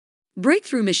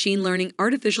Breakthrough machine learning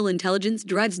artificial intelligence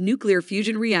drives nuclear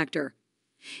fusion reactor.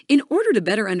 In order to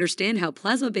better understand how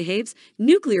plasma behaves,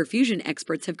 nuclear fusion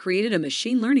experts have created a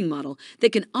machine learning model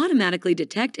that can automatically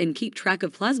detect and keep track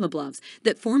of plasma blobs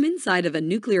that form inside of a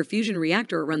nuclear fusion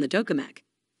reactor around the tokamak.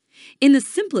 In the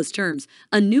simplest terms,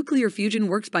 a nuclear fusion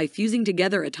works by fusing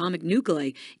together atomic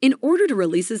nuclei in order to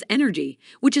release energy,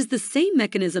 which is the same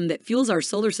mechanism that fuels our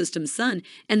solar system's sun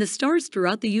and the stars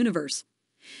throughout the universe.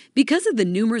 Because of the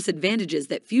numerous advantages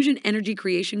that fusion energy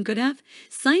creation could have,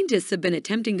 scientists have been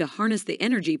attempting to harness the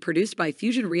energy produced by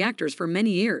fusion reactors for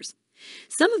many years.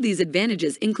 Some of these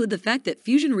advantages include the fact that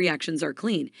fusion reactions are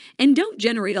clean and don't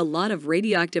generate a lot of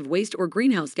radioactive waste or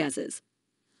greenhouse gases.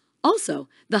 Also,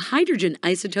 the hydrogen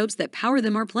isotopes that power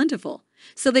them are plentiful,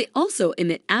 so they also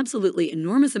emit absolutely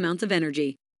enormous amounts of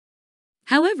energy.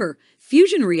 However,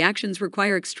 fusion reactions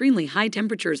require extremely high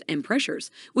temperatures and pressures,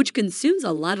 which consumes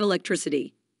a lot of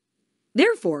electricity.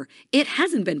 Therefore, it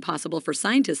hasn't been possible for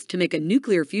scientists to make a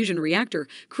nuclear fusion reactor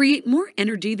create more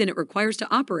energy than it requires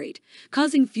to operate,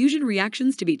 causing fusion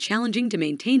reactions to be challenging to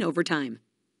maintain over time.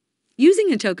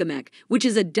 Using a tokamak, which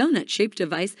is a donut-shaped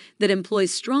device that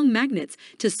employs strong magnets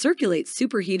to circulate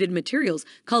superheated materials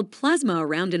called plasma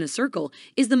around in a circle,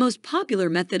 is the most popular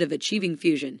method of achieving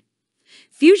fusion.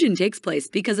 Fusion takes place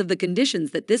because of the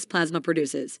conditions that this plasma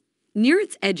produces. Near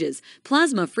its edges,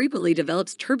 plasma frequently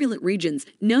develops turbulent regions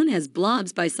known as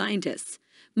blobs by scientists.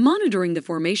 Monitoring the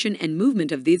formation and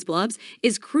movement of these blobs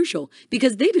is crucial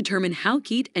because they determine how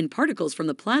heat and particles from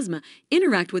the plasma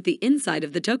interact with the inside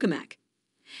of the tokamak.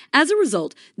 As a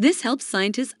result, this helps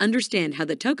scientists understand how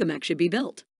the tokamak should be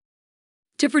built.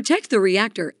 To protect the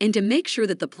reactor and to make sure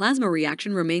that the plasma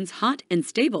reaction remains hot and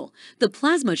stable, the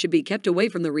plasma should be kept away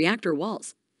from the reactor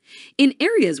walls. In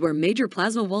areas where major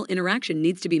plasma wall interaction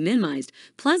needs to be minimized,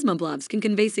 plasma blobs can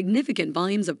convey significant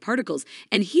volumes of particles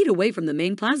and heat away from the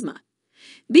main plasma.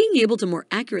 Being able to more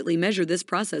accurately measure this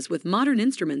process with modern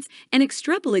instruments and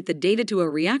extrapolate the data to a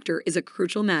reactor is a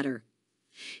crucial matter.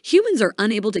 Humans are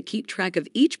unable to keep track of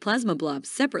each plasma blob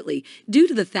separately due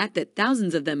to the fact that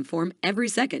thousands of them form every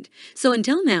second, so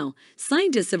until now,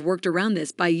 scientists have worked around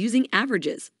this by using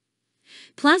averages.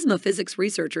 Plasma physics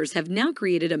researchers have now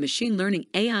created a machine learning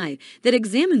AI that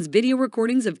examines video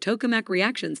recordings of tokamak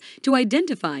reactions to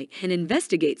identify and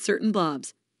investigate certain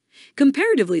blobs.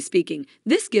 Comparatively speaking,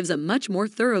 this gives a much more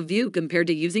thorough view compared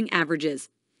to using averages.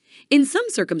 In some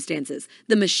circumstances,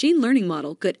 the machine learning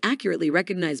model could accurately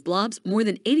recognize blobs more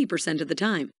than 80% of the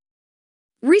time.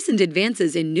 Recent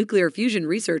advances in nuclear fusion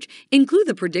research include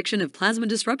the prediction of plasma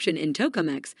disruption in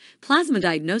tokamaks, plasma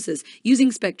diagnosis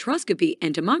using spectroscopy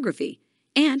and tomography,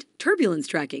 and turbulence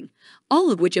tracking,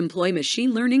 all of which employ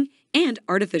machine learning and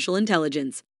artificial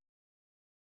intelligence.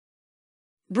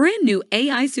 Brand new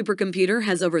AI supercomputer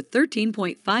has over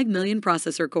 13.5 million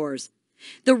processor cores.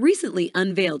 The recently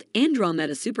unveiled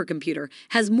Andromeda supercomputer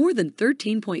has more than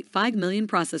 13.5 million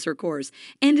processor cores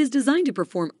and is designed to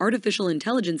perform artificial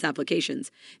intelligence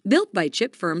applications, built by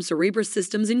chip firm Cerebras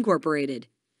Systems Incorporated.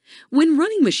 When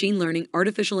running machine learning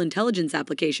artificial intelligence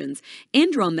applications,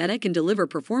 Andromeda can deliver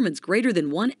performance greater than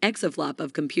 1 exaflop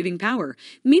of computing power,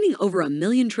 meaning over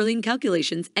 1,000,000 trillion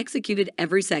calculations executed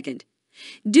every second.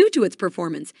 Due to its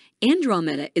performance,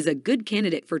 Andromeda is a good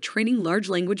candidate for training large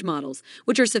language models,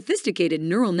 which are sophisticated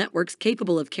neural networks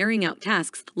capable of carrying out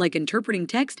tasks like interpreting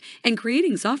text and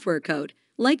creating software code,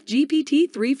 like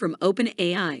GPT-3 from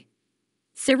OpenAI.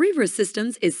 Cerebras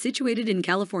Systems is situated in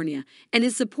California and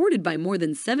is supported by more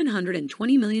than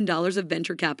 $720 million of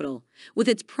venture capital, with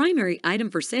its primary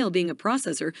item for sale being a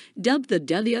processor dubbed the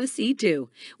WSE2,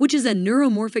 which is a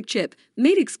neuromorphic chip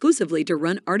made exclusively to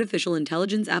run artificial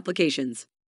intelligence applications.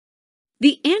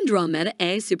 The Andromeda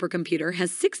AI supercomputer has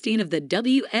 16 of the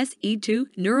WSE2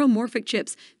 neuromorphic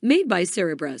chips made by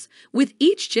Cerebras, with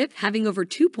each chip having over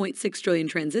 2.6 trillion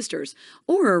transistors,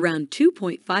 or around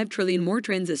 2.5 trillion more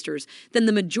transistors than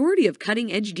the majority of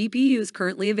cutting-edge GPUs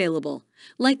currently available,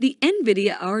 like the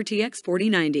NVIDIA RTX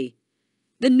 4090.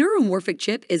 The neuromorphic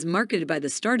chip is marketed by the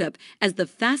startup as the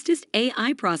fastest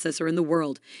AI processor in the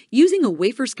world, using a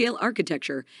wafer-scale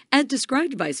architecture, as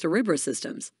described by Cerebras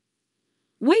Systems.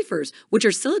 Wafers, which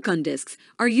are silicon disks,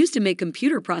 are used to make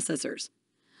computer processors.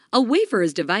 A wafer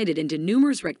is divided into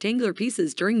numerous rectangular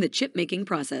pieces during the chip-making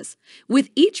process, with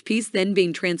each piece then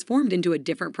being transformed into a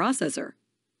different processor.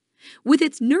 With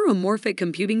its neuromorphic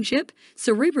computing chip,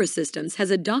 Cerebras Systems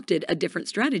has adopted a different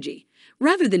strategy.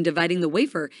 Rather than dividing the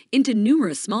wafer into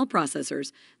numerous small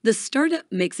processors, the startup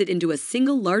makes it into a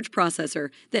single large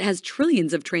processor that has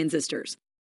trillions of transistors.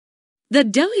 The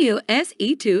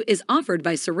WSE2 is offered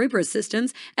by Cerebras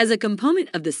Systems as a component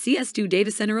of the CS2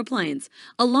 data center appliance,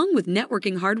 along with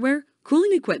networking hardware,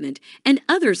 cooling equipment, and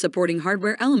other supporting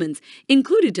hardware elements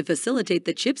included to facilitate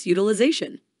the chip's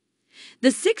utilization.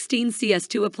 The 16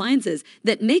 CS2 appliances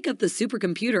that make up the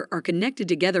supercomputer are connected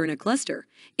together in a cluster,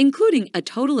 including a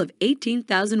total of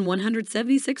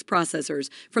 18,176 processors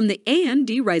from the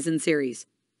AMD Ryzen series.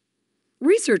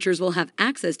 Researchers will have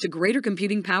access to greater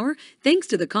computing power thanks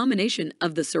to the combination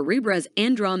of the Cerebra's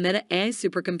Andromeda AI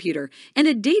supercomputer and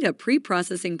a data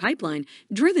pre-processing pipeline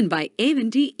driven by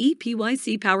AMD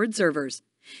EPYC-powered servers.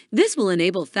 This will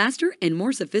enable faster and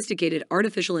more sophisticated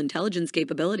artificial intelligence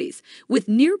capabilities, with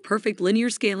near-perfect linear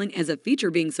scaling as a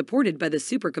feature being supported by the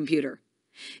supercomputer.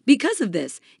 Because of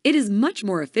this, it is much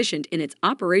more efficient in its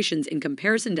operations in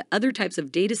comparison to other types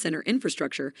of data center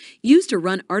infrastructure used to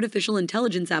run artificial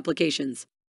intelligence applications.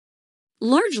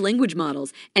 Large language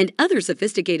models and other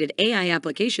sophisticated AI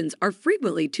applications are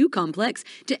frequently too complex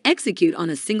to execute on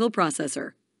a single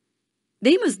processor.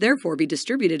 They must therefore be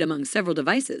distributed among several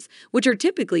devices, which are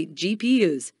typically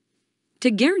GPUs.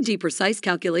 To guarantee precise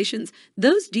calculations,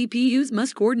 those GPUs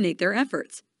must coordinate their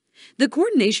efforts. The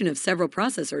coordination of several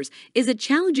processors is a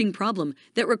challenging problem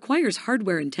that requires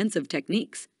hardware-intensive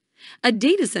techniques. A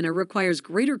data center requires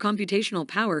greater computational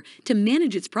power to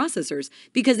manage its processors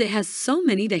because it has so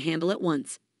many to handle at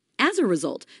once. As a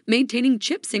result, maintaining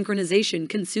chip synchronization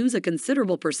consumes a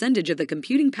considerable percentage of the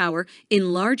computing power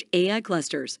in large AI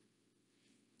clusters.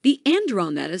 The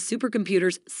Andromeda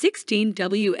supercomputer's 16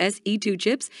 WSE2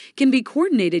 chips can be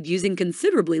coordinated using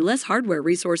considerably less hardware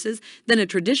resources than a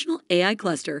traditional AI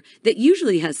cluster that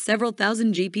usually has several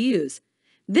thousand GPUs.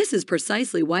 This is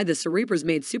precisely why the Cerebra's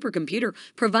made supercomputer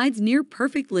provides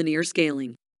near-perfect linear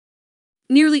scaling.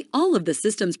 Nearly all of the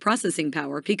system's processing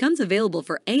power becomes available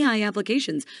for AI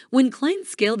applications when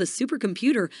clients scale the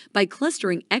supercomputer by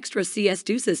clustering extra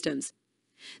CS2 systems.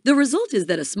 The result is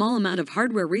that a small amount of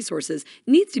hardware resources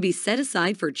needs to be set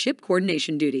aside for chip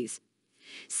coordination duties.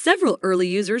 Several early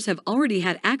users have already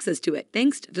had access to it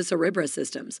thanks to Cerebra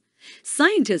systems.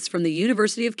 Scientists from the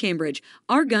University of Cambridge,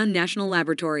 Argonne National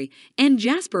Laboratory, and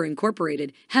Jasper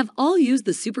Incorporated have all used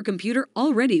the supercomputer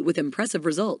already with impressive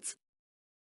results.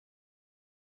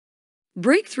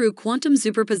 Breakthrough quantum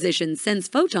superposition sends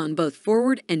photon both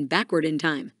forward and backward in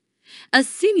time. A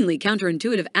seemingly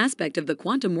counterintuitive aspect of the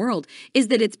quantum world is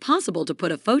that it's possible to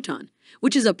put a photon,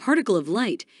 which is a particle of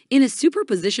light, in a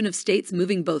superposition of states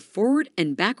moving both forward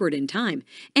and backward in time,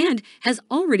 and has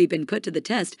already been put to the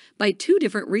test by two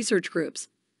different research groups.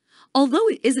 Although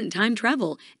it isn't time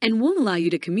travel and won't allow you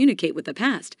to communicate with the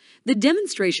past, the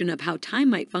demonstration of how time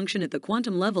might function at the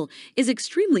quantum level is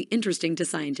extremely interesting to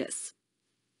scientists.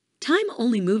 Time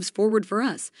only moves forward for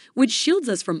us, which shields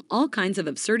us from all kinds of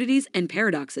absurdities and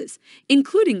paradoxes,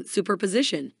 including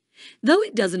superposition. Though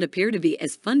it doesn't appear to be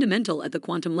as fundamental at the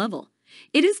quantum level,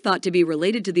 it is thought to be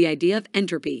related to the idea of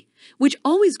entropy, which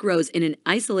always grows in an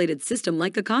isolated system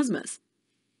like the cosmos.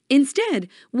 Instead,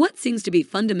 what seems to be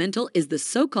fundamental is the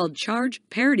so-called charge,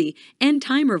 parity, and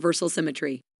time reversal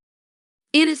symmetry.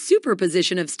 In a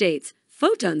superposition of states,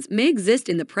 photons may exist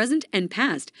in the present and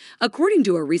past, according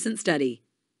to a recent study.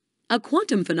 A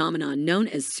quantum phenomenon known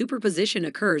as superposition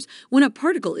occurs when a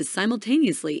particle is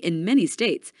simultaneously in many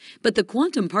states, but the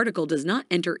quantum particle does not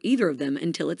enter either of them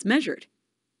until it's measured.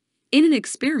 In an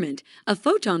experiment, a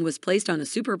photon was placed on a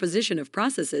superposition of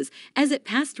processes as it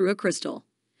passed through a crystal.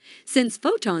 Since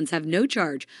photons have no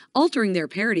charge, altering their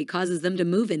parity causes them to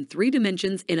move in 3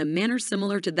 dimensions in a manner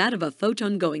similar to that of a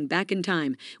photon going back in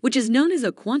time, which is known as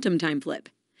a quantum time flip.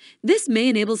 This may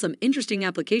enable some interesting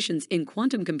applications in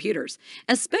quantum computers,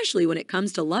 especially when it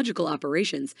comes to logical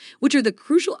operations, which are the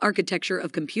crucial architecture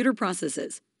of computer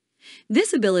processes.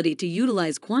 This ability to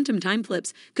utilize quantum time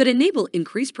flips could enable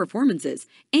increased performances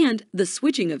and the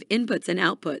switching of inputs and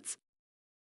outputs.